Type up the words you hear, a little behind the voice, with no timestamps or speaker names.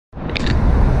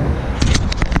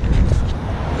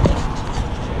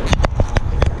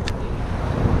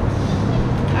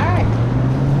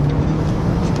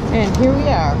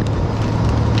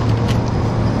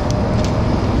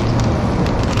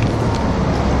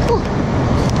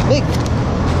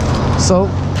So,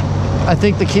 I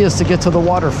think the key is to get to the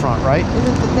waterfront, right? Isn't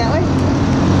it that way?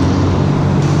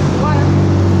 Water.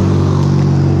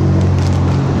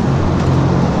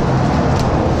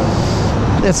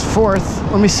 It's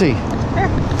 4th. Let me see. Here.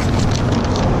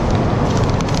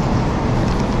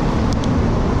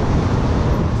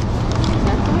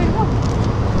 That's the way to go.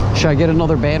 Should I get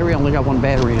another battery? I only got one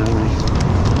battery on me.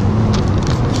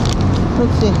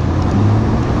 Let's see.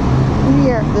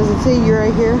 Here. Does it say you're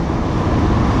right here?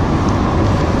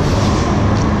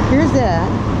 Here's that.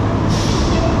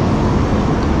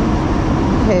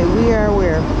 Okay, we are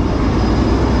where?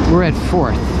 We're at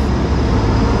 4th.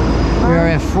 We are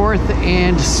at 4th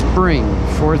and Spring.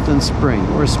 4th and Spring.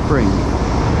 Where's Spring?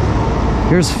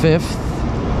 Here's 5th.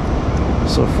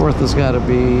 So 4th has got to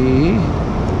be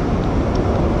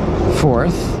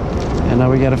 4th. And now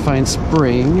we got to find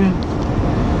Spring.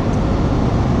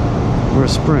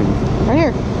 Where's Spring? Right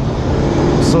here.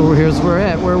 So here's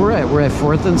where we're at. We're at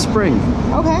 4th and Spring.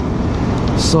 Okay.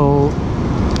 So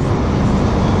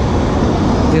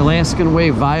the Alaskan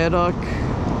Way Viaduct.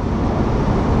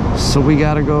 So we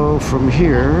got to go from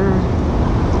here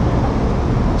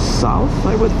south,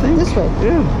 I would think. This way.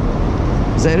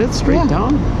 Yeah. Is that it? Straight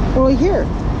down? Well, here.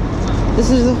 This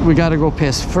is the... We got to go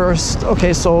past 1st.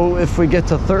 Okay, so if we get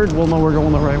to 3rd, we'll know we're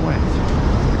going the right way.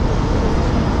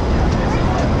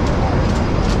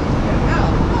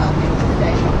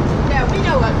 Yeah, we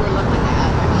know what we're looking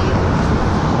at.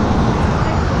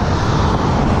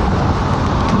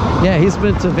 Yeah, he's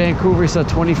been to Vancouver, he said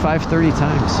 25, 30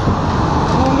 times.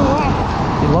 I wonder why.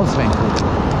 He loves Vancouver.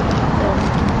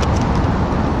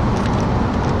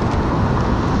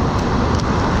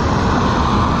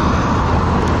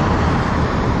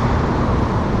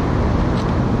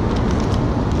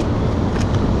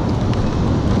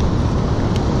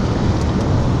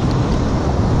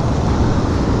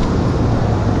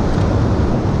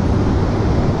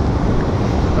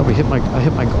 Oh, I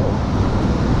hit my goal.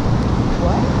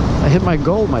 What? I hit my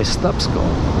goal, my steps goal.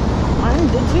 Mine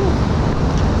did too.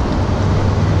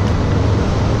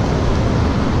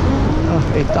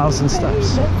 Oh, 8,000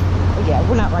 steps. Oh, yeah,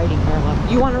 we're not riding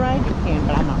parallel. You want to ride? You can,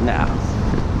 but I'm not. Nah.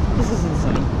 This is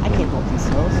insane. I can't go up these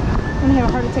hills. I'm gonna have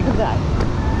a heart attack and die.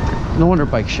 No wonder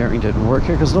bike sharing didn't work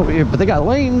here, because nobody. But they got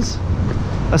lanes.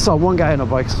 I saw one guy on a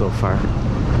bike so far.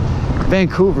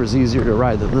 Vancouver's easier to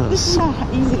ride than This this. is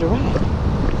not easy to ride.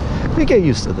 You get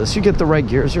used to this. You get the right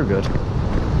gears, you're good. I'm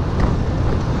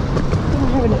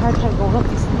having a hard time going up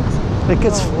these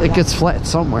things. It gets flat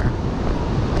somewhere.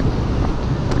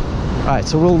 All right,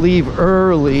 so we'll leave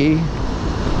early.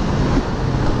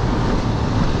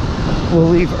 We'll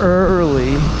leave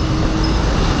early.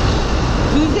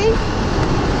 Tuesday?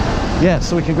 Yeah,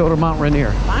 so we can go to Mount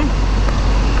Rainier. Fine.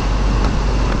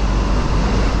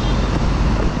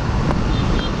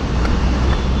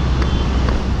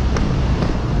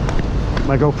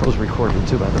 My GoPro's recording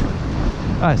too, by the way.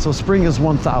 All right, so Spring is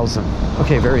 1,000.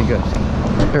 Okay, very good.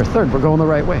 There, 3rd, we're going the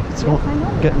right way. It's going,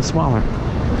 getting smaller.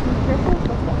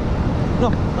 No,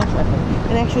 not traffic.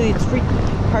 And actually, it's free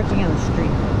parking on the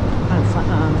street on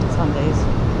some days.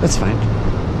 That's fine.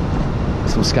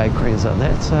 Some sky cranes on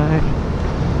that side.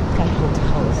 Got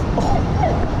hotels. Oh,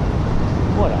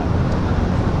 whatever.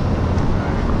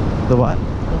 The what?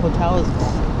 The hotel is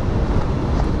full.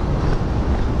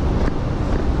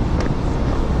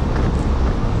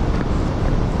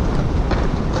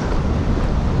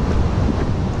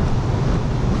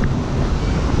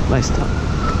 Nice town.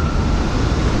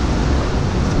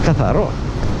 Cataro.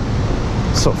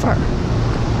 So far.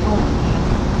 Oh my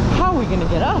God. How are we gonna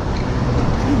get up?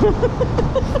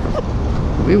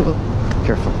 We will.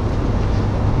 Careful.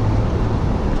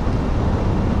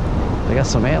 They got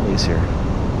some alleys here.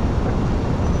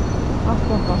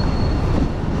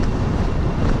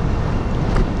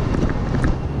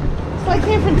 It's like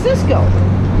San Francisco.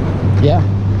 Yeah.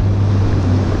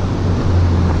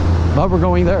 But we're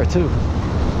going there too.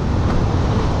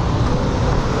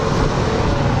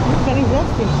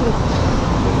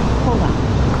 Hold on.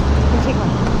 Let me take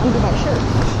under my shirt.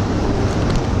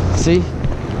 See?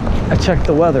 I checked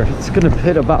the weather. It's going to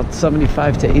hit about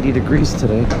 75 to 80 degrees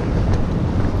today.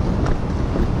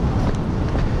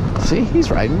 See? He's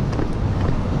riding.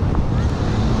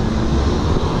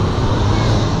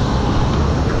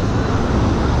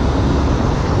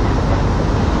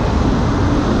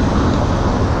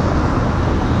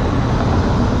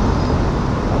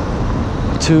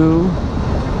 To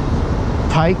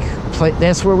Pike Place.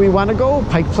 That's where we want to go.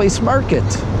 Pike Place Market.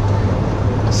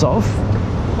 Soph?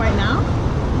 Right now?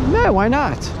 Yeah, why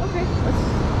not? Okay,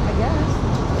 I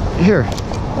guess. Here.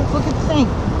 Let's look at the thing.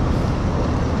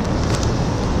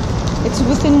 It's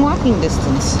within walking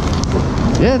distance.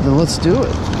 Yeah, then let's do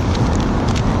it.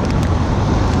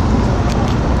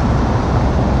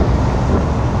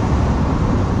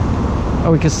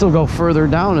 Oh, we can still go further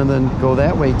down and then go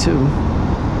that way too.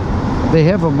 They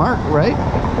have a mark, right?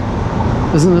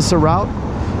 Isn't this a route?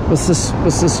 What's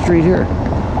this street here?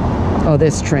 Oh,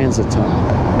 that's transit tunnel.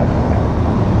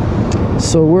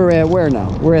 So we're at where now?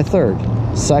 We're at 3rd.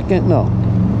 2nd? No.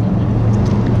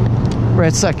 We're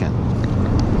at 2nd.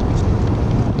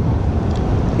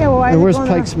 Yeah, well, And where's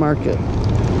Pike's Market?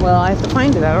 Well, I have to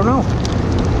find it. I don't know.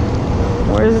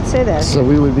 Where does it say that? So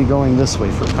we would be going this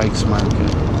way for Pike's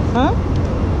Market. Huh?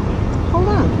 Hold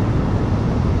on.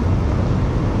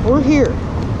 We're here.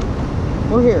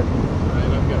 We're here.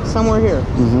 Somewhere here.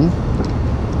 Mm-hmm.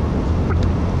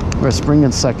 We're at Spring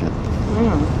and 2nd. I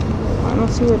know. I don't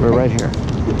see where. We're right here.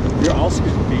 You're also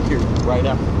going to be here right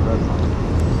after the red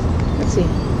line. Let's see.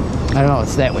 I don't know.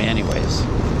 It's that way anyways.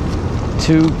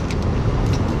 2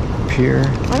 Pier.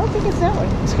 I don't think it's that way.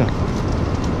 Let's go.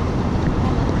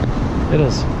 It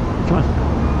is. Come on.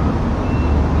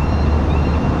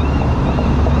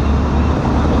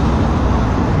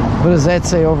 What does that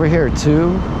say over here?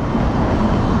 2?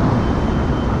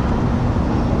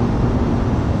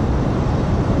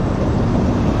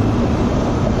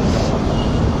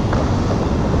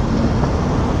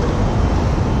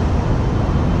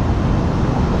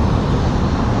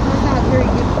 That's not a very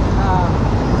good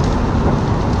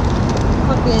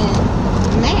fucking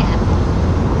map.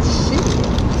 Shit.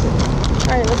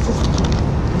 Alright, let's just...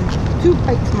 2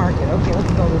 Pike's Market. Okay,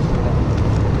 let's go this way.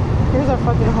 Here's our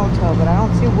fucking hotel, but I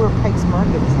don't see where Pike's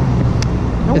Market is.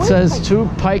 No, It where's says Pike's- 2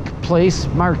 Pike Place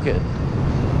Market.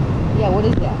 Yeah, what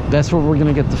is that? That's where we're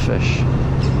gonna get the fish.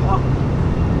 Oh.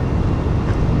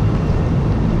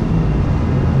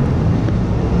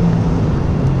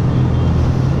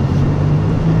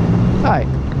 Alright,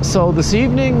 so this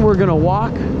evening we're gonna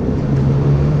walk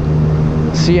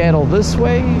Seattle this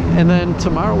way, and then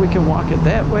tomorrow we can walk it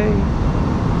that way. Is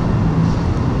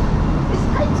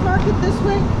Pike's Market this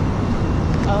way?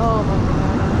 Oh, my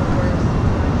God.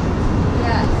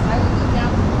 Yes, I would go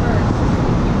down first.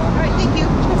 All right, thank you.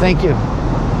 Thank you.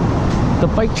 The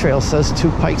bike trail says 2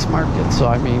 Pikes Market, so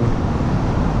I mean...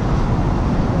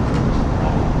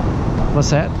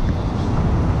 What's that?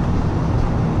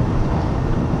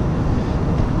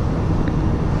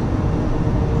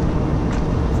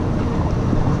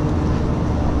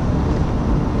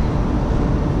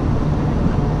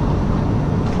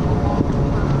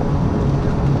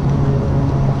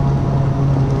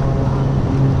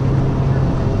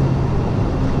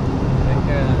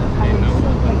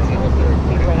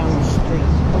 Right on the street,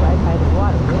 right by the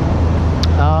water.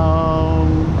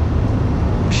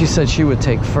 Yeah. She said she would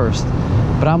take first,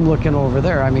 but I'm looking over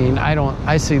there. I mean,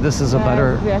 I see this as a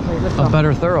better, Exactly. Let's a go.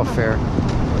 better thoroughfare.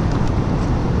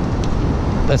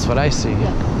 That's what I see.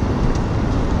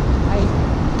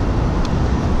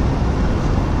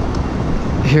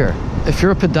 Here, if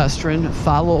you're a pedestrian,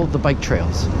 follow the bike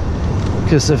trails.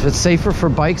 Because if it's safer for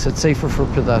bikes, it's safer for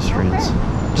pedestrians.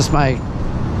 Just my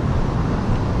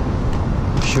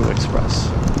Shoe Express.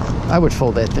 I would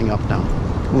fold that thing up now.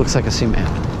 It looks like a cement.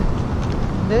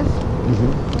 This?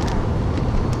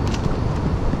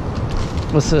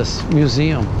 What's this?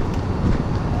 Museum.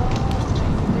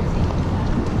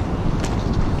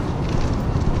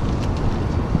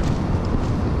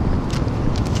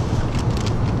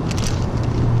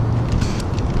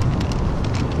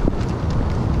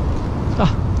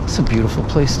 Ah, it's a beautiful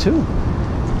place too.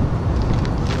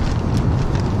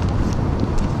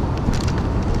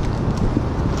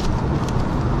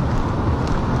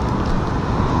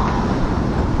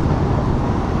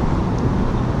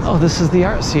 Oh, this is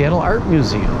the Seattle Art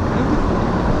Museum.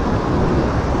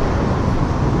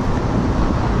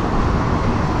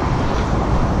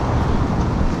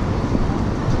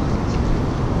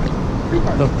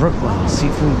 The Brooklyn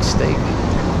Seafood Steak.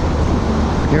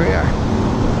 Here we are.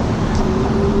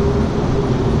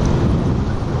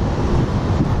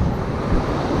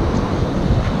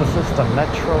 This is the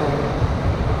Metro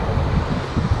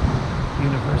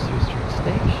University Street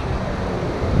Station.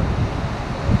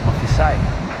 Off the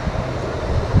side.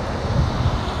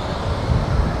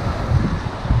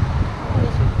 Wait.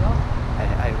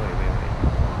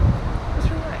 Just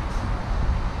relax.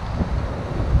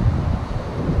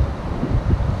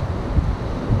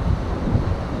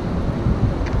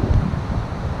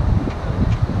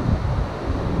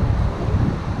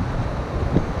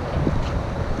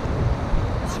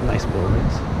 Some nice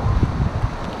buildings.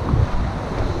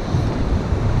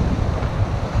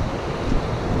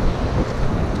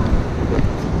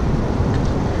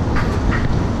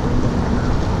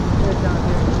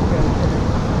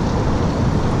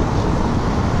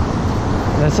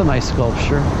 a nice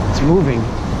sculpture. It's moving.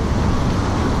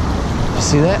 You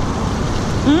see that?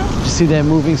 Hmm? You see that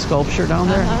moving sculpture down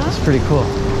there? It's pretty cool.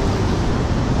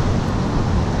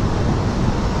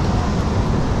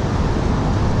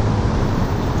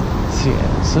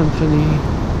 Seattle Symphony.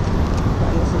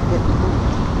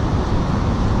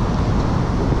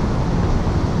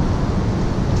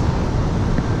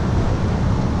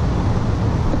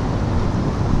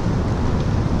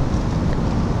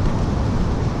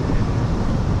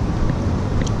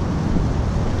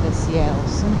 The Seattle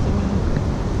Symphony.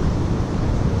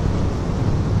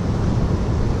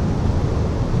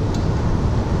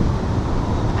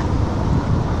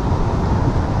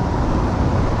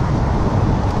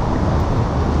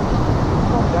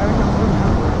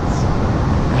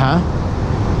 Huh?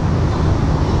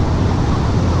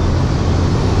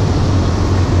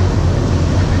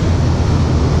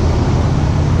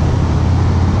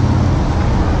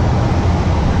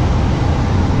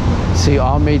 See,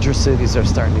 all major cities are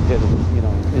starting to get, you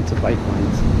know, into bike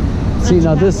lanes. See,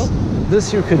 now this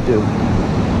you could do.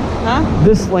 Huh?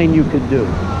 This lane you could do.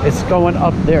 It's going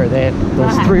up there. They had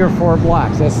those 3 or 4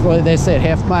 blocks. That's what they said.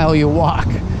 Half mile you walk.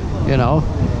 You know.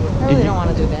 I really don't want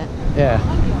to do that. Yeah.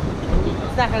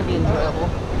 It's not going to be enjoyable.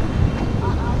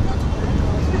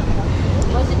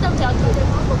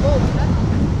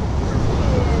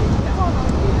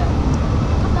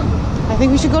 I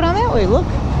think we should go down that way. Look,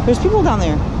 there's people down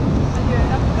there.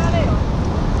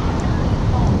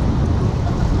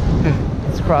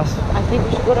 Let's cross. I think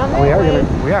we should go down that We are way.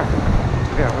 we are.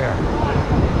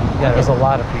 Yeah, there's a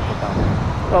lot of people down there.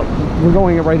 Oh, we're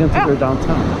going right into their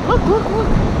downtown. Look, look, look.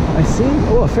 I see.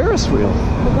 Oh, a Ferris wheel.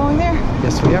 We're going there.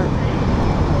 Yes, we are.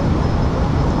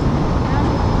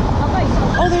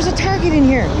 Oh, there's a Target in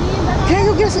here. Can I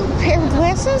go get a pair of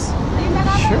glasses?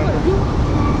 Sure.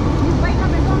 You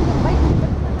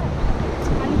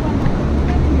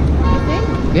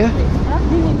think? Yeah.